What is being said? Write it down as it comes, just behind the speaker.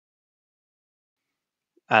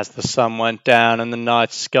As the sun went down and the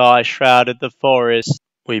night sky shrouded the forest,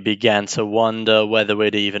 we began to wonder whether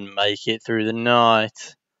we'd even make it through the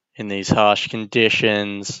night in these harsh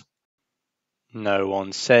conditions. No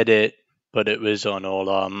one said it, but it was on all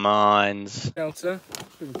our minds. Shelter,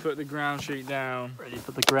 we can put the ground sheet down. Ready to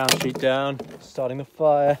put the ground sheet down, starting the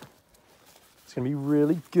fire. It's going to be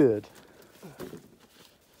really good.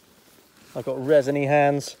 I've got resiny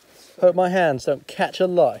hands. Hope my hands don't catch a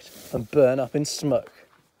light and burn up in smoke.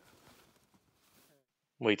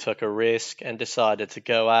 We took a risk and decided to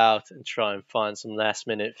go out and try and find some last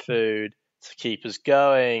minute food to keep us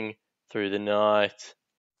going through the night.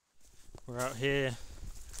 We're out here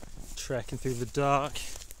trekking through the dark.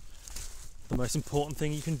 The most important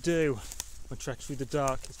thing you can do when trekking through the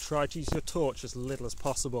dark is try to use your torch as little as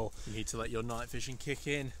possible. You need to let your night vision kick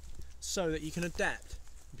in so that you can adapt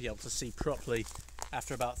and be able to see properly.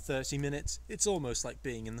 After about 30 minutes, it's almost like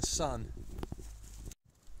being in the sun.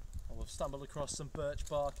 We've stumbled across some birch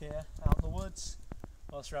bark here out in the woods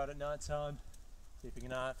whilst we're out at night time, keeping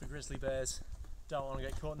an eye out for grizzly bears. Don't want to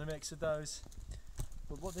get caught in the mix of those.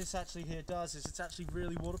 But what this actually here does is it's actually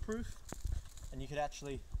really waterproof, and you could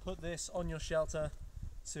actually put this on your shelter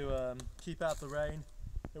to keep out the rain.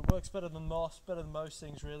 It works better than moss, better than most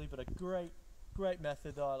things really, but a great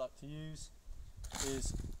method that I like to use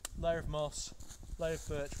is layer of moss, layer of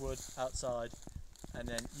birch wood outside, and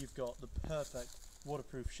then you've got the perfect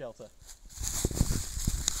waterproof shelter.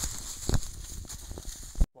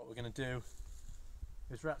 What we're going to do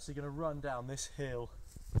is we're actually going to run down this hill.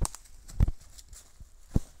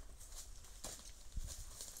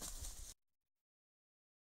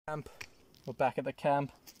 Camp. We're back at the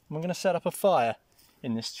camp. And we're going to set up a fire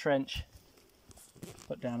in this trench.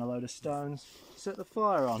 Put down a load of stones, set the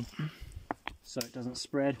fire on so it doesn't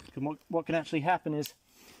spread. And what can actually happen is,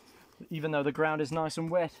 even though the ground is nice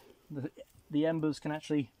and wet, the embers can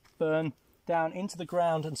actually burn down into the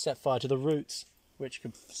ground and set fire to the roots, which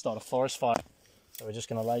could start a forest fire. So we're just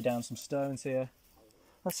going to lay down some stones here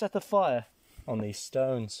and set the fire on these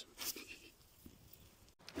stones.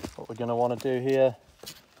 What we're going to want to do here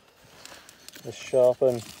is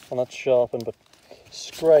sharpen, well not sharpen, but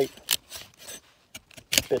scrape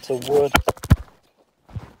bits of wood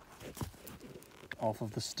off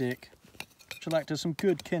of the stick, which will act as some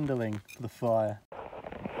good kindling for the fire.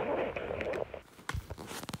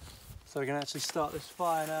 So we can actually start this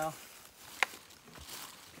fire now.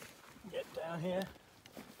 Get down here.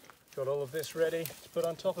 Got all of this ready to put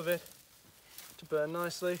on top of it to burn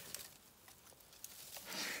nicely.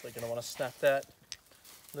 We're going to want to snap that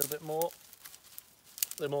a little bit more,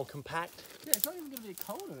 a little more compact. Yeah, it's not even going to be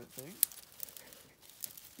cold, I don't think.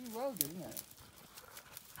 It's doing well good, isn't it?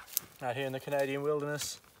 Out here in the Canadian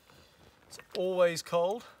wilderness, it's always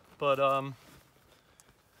cold, but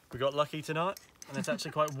we got lucky tonight. And it's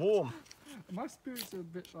actually quite warm. My spirits are a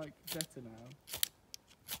bit like better now.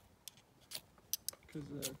 Because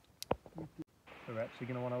we're actually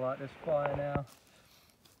going to want to light this fire now.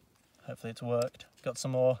 Hopefully it's worked. Got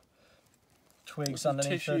some more twigs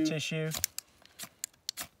underneath the tissue.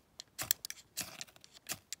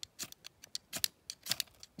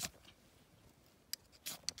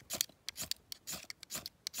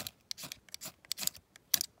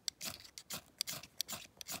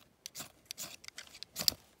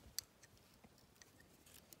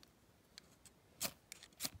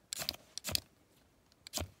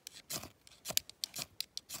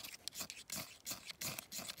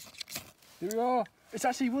 here we are. It's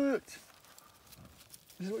actually worked.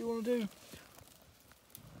 This is what you want to do.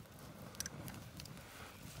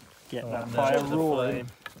 Get that fire roaring.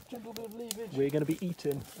 Gentle bit of leafage. We're going to be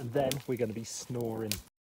eating, and then we're going to be snoring.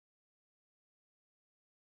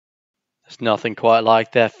 There's nothing quite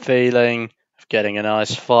like that feeling of getting a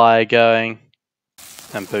nice fire going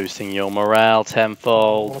and boosting your morale I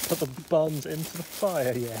tenfold. want to put the buns into the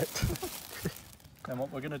fire yet. And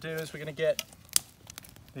what we're going to do is we're going to get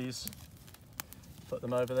these, put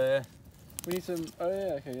them over there. We need some, oh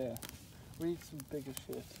yeah, okay, yeah. We need some bigger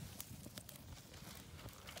shit.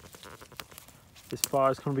 This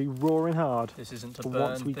fire is going to be roaring hard. This isn't to burn,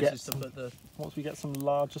 once we get some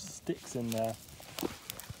larger sticks in there,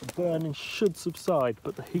 the burning should subside,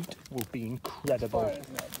 but the heat will be incredible. Fire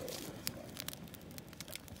isn't that big.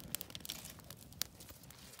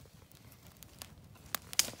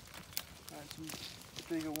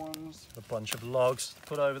 Some bigger ones. A bunch of logs to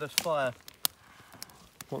put over this fire.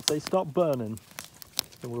 Once they start burning,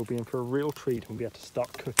 then we'll be in for a real treat and we'll be able to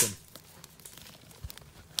start cooking.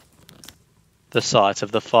 The sight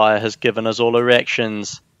of the fire has given us all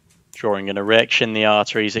erections. During an erection, the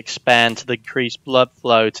arteries expand to increase blood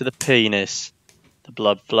flow to the penis. The The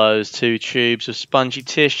blood flows 2 tubes of spongy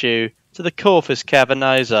tissue to the corpus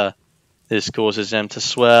cavernosa. This causes them to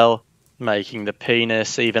swell, making the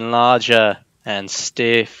penis even larger and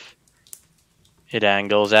stiff. It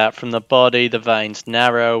angles out from the body, the veins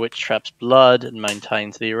narrow, which traps blood and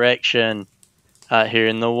maintains the erection. Out here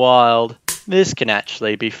in the wild, this can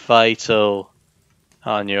actually be fatal.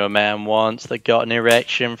 I knew a man once that got an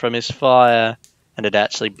erection from his fire, and it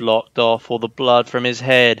actually blocked off all the blood from his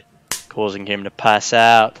head, causing him to pass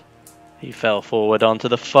out. He fell forward onto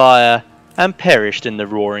the fire and perished in the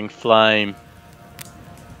roaring flame.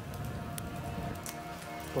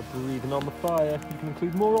 By breathing on the fire, you can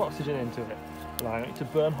include more oxygen into it, allowing it to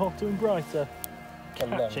burn hotter and brighter,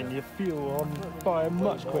 catching your fuel on fire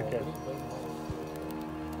much quicker.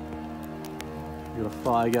 We've got a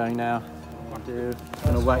fire going now. Dude,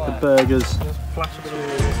 gonna whack the burgers.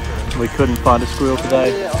 We couldn't find a squirrel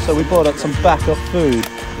today, so we bought up some backup food.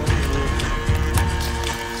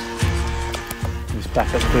 This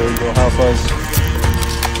backup food will help us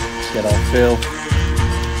get our fill.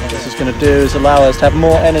 What this is gonna do is allow us to have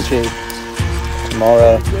more energy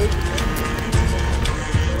tomorrow.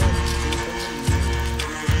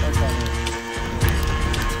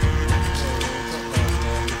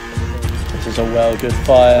 This is a well good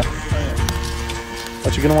fire.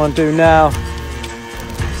 What you're going to want to do now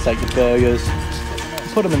is take the burgers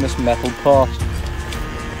and put them in this metal pot.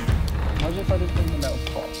 Imagine if I didn't bring the metal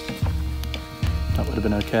pot. That would have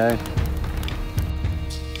been okay.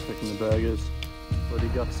 Cooking the burgers. Already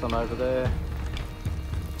got some over there.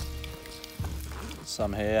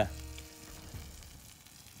 Some here.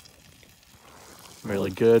 Really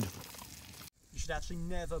good. You should actually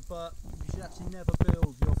never build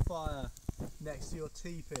your fire next to your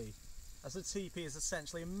teepee, as the teepee is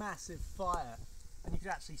essentially a massive fire, and you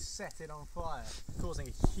could actually set it on fire, causing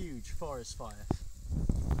a huge forest fire.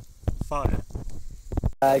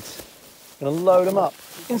 Bags. Gonna load them up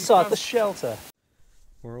inside the shelter.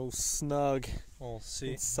 We're all snug,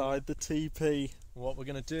 inside the teepee. What we're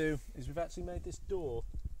gonna do is we've actually made this door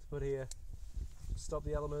to put here, stop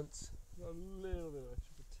the elements, a little bit of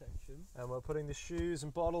extra protection, and we're putting the shoes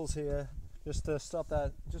and bottles here just to stop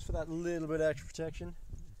that, just for that little bit of extra protection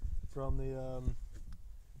from the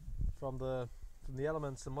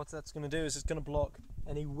elements. And what that's going to do is it's going to block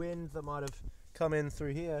any wind that might have come in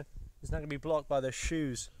through here. It's not going to be blocked by those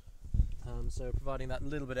shoes, so providing that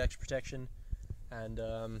little bit of extra protection, and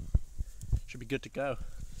should be good to go.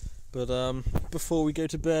 But before we go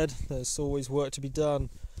to bed, there's always work to be done,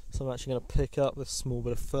 so I'm actually going to pick up this small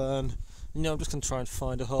bit of fern. I'm just going to try and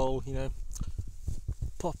find a hole,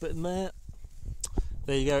 pop it in there.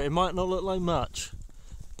 There you go. It might not look like much,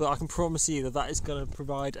 but I can promise you that is going to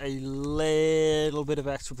provide a little bit of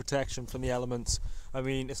extra protection from the elements. I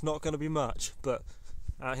mean, it's not going to be much, but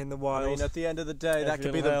out in the wild, at the end of the day, that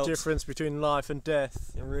could be the difference between life and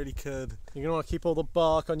death. It really could. You're going to want to keep all the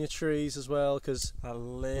bark on your trees as well, because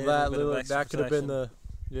that could have been the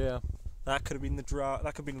that could have been the draft.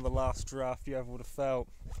 That could have been the last draft you ever would have felt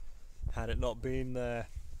had it not been there.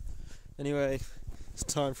 Anyway, it's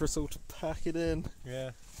time for us all to pack it in.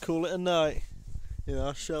 Yeah. Call it a night in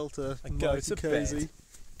our shelter. And go to bed.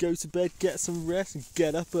 Go to bed, get some rest, and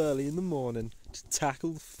get up early in the morning to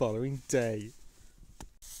tackle the following day.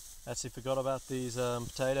 Actually forgot about these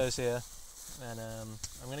potatoes here, and I'm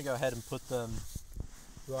going to go ahead and put them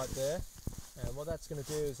right there. And what that's going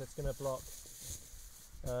to do is that's going to block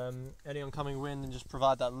any oncoming wind and just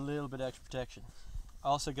provide that little bit of extra protection. I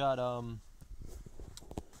also got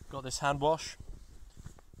this hand wash,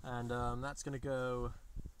 and that's going to go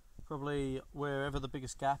probably wherever the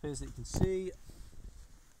biggest gap is that you can see.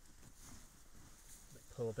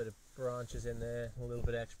 Pull a bit of branches in there, a little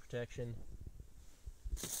bit of extra protection,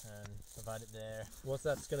 and provide it there. What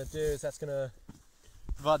that's going to do is that's going to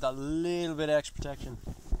provide that little bit of extra protection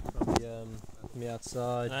from the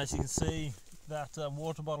outside. And as you can see, that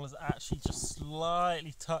water bottle is actually just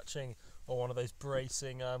slightly touching on one of those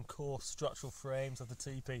bracing core structural frames of the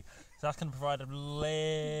teepee. So that's going to provide a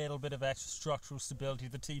little bit of extra structural stability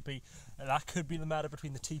to the teepee, and that could be the matter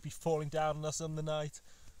between the teepee falling down on us in the night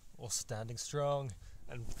or standing strong.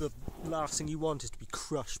 And the last thing you want is to be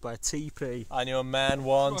crushed by a teepee. I knew a man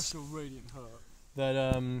once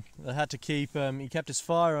that had to keep, he kept his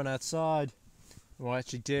fire on outside. And what he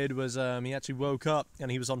actually did was he actually woke up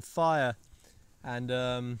and he was on fire,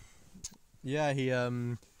 and he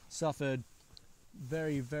suffered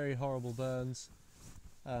very, very horrible burns.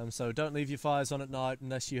 So don't leave your fires on at night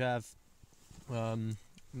unless you have a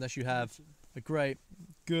great,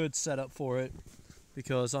 good setup for it,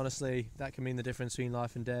 because honestly that can mean the difference between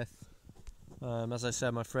life and death. As I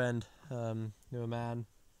said, my friend knew a man,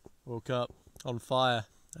 woke up, on fire,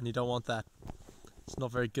 and you don't want that. It's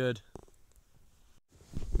not very good.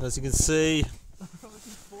 As you can see,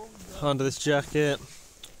 under this jacket,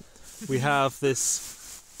 we have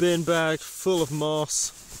this bin bag full of moss,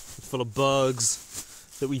 full of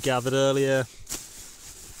bugs that we gathered earlier.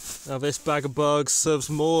 Now this bag of bugs serves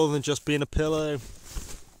more than just being a pillow,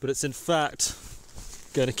 but it's in fact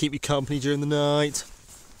going to keep you company during the night.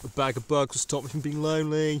 A bag of bugs will stop me from being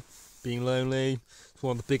lonely. Being lonely is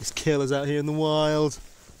one of the biggest killers out here in the wild.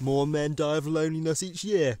 More men die of loneliness each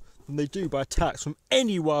year than they do by attacks from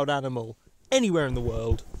any wild animal, anywhere in the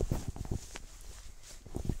world.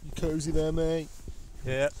 You cosy there, mate?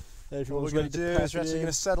 Yeah. Everyone's What we're ready going to do pack is we're actually in.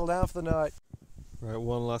 going to settle down for the night. Right,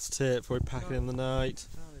 one last tip before we pack it in the night.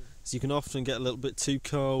 So you can often get a little bit too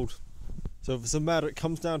cold. So if it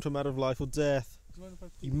comes down to a matter of life or death,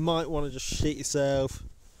 you might want to just shit yourself,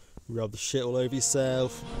 rub the shit all over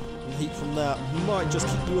yourself, and the heat from that might just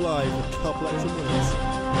keep you alive for a couple extra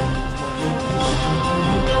minutes.